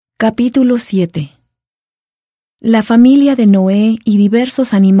Capítulo 7. La familia de Noé y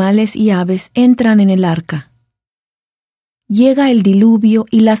diversos animales y aves entran en el arca. Llega el diluvio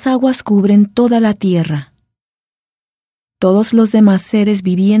y las aguas cubren toda la tierra. Todos los demás seres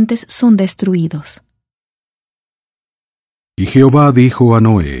vivientes son destruidos. Y Jehová dijo a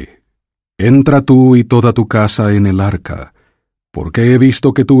Noé: Entra tú y toda tu casa en el arca, porque he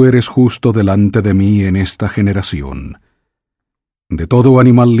visto que tú eres justo delante de mí en esta generación. De todo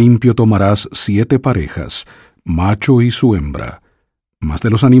animal limpio tomarás 7 parejas, macho y su hembra, mas de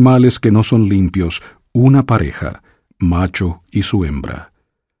los animales que no son limpios, 1 pareja, macho y su hembra.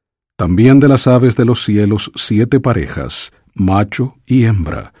 También de las aves de los cielos 7 parejas, macho y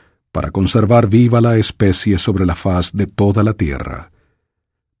hembra, para conservar viva la especie sobre la faz de toda la tierra.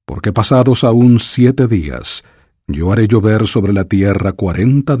 Porque pasados aún 7 días, yo haré llover sobre la tierra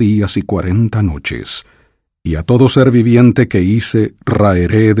 40 días y 40 noches, y a todo ser viviente que hice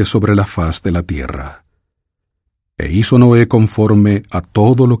raeré de sobre la faz de la tierra. E hizo Noé conforme a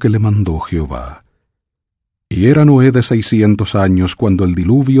todo lo que le mandó Jehová. Y era Noé de 600 años cuando el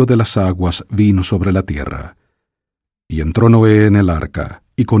diluvio de las aguas vino sobre la tierra. Y entró Noé en el arca,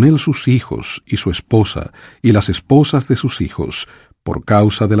 y con él sus hijos, y su esposa, y las esposas de sus hijos, por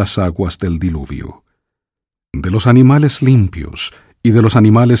causa de las aguas del diluvio. De los animales limpios, y de los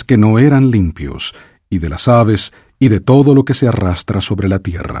animales que no eran limpios, y de las aves, y de todo lo que se arrastra sobre la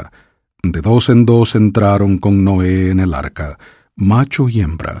tierra, de 2 en 2 entraron con Noé en el arca, macho y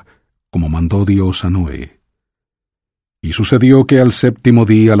hembra, como mandó Dios a Noé. Y sucedió que al 7º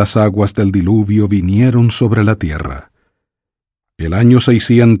día las aguas del diluvio vinieron sobre la tierra. El año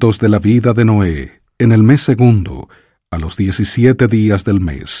 600 de la vida de Noé, en el mes 2, a los 17 días del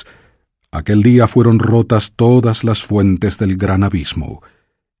mes, aquel día fueron rotas todas las fuentes del gran abismo,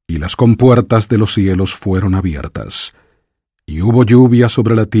 y las compuertas de los cielos fueron abiertas. Y hubo lluvia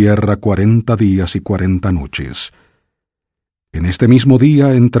sobre la tierra 40 días y 40 noches. En este mismo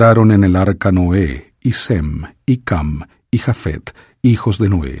día entraron en el arca Noé, y Sem, y Cam, y Jafet, hijos de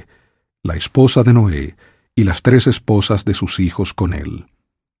Noé, la esposa de Noé, y las 3 esposas de sus hijos con él.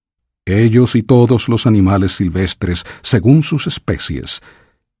 Ellos y todos los animales silvestres según sus especies,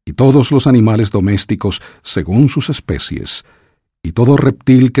 y todos los animales domésticos según sus especies, y todo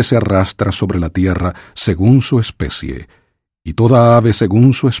reptil que se arrastra sobre la tierra según su especie, y toda ave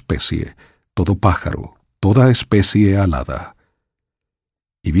según su especie, todo pájaro, toda especie alada.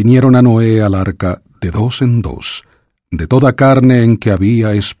 Y vinieron a Noé al arca de 2 en 2, de toda carne en que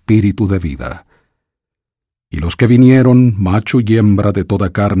había espíritu de vida. Y los que vinieron, macho y hembra de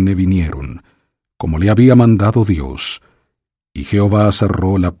toda carne vinieron, como le había mandado Dios, y Jehová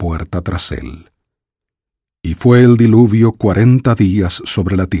cerró la puerta tras él. Y fue el diluvio 40 días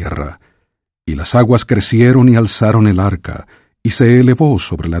sobre la tierra, y las aguas crecieron y alzaron el arca, y se elevó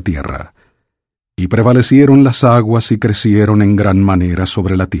sobre la tierra. Y prevalecieron las aguas y crecieron en gran manera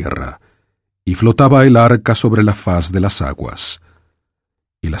sobre la tierra, y flotaba el arca sobre la faz de las aguas.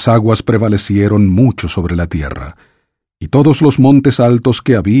 Y las aguas prevalecieron mucho sobre la tierra, y todos los montes altos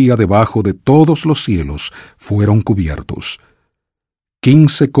que había debajo de todos los cielos fueron cubiertos.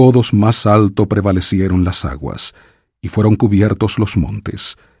 15 codos más alto prevalecieron las aguas, y fueron cubiertos los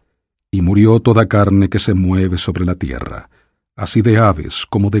montes. Y murió toda carne que se mueve sobre la tierra, así de aves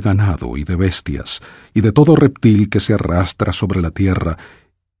como de ganado y de bestias, y de todo reptil que se arrastra sobre la tierra,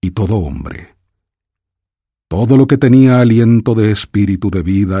 y todo hombre. Todo lo que tenía aliento de espíritu de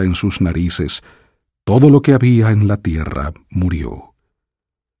vida en sus narices, todo lo que había en la tierra, murió.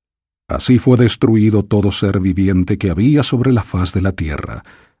 Así fue destruido todo ser viviente que había sobre la faz de la tierra,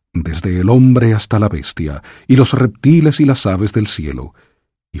 desde el hombre hasta la bestia, y los reptiles y las aves del cielo,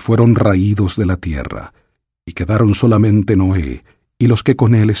 y fueron raídos de la tierra, y quedaron solamente Noé y los que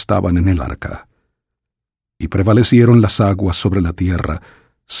con él estaban en el arca. Y prevalecieron las aguas sobre la tierra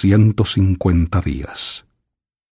 150 días.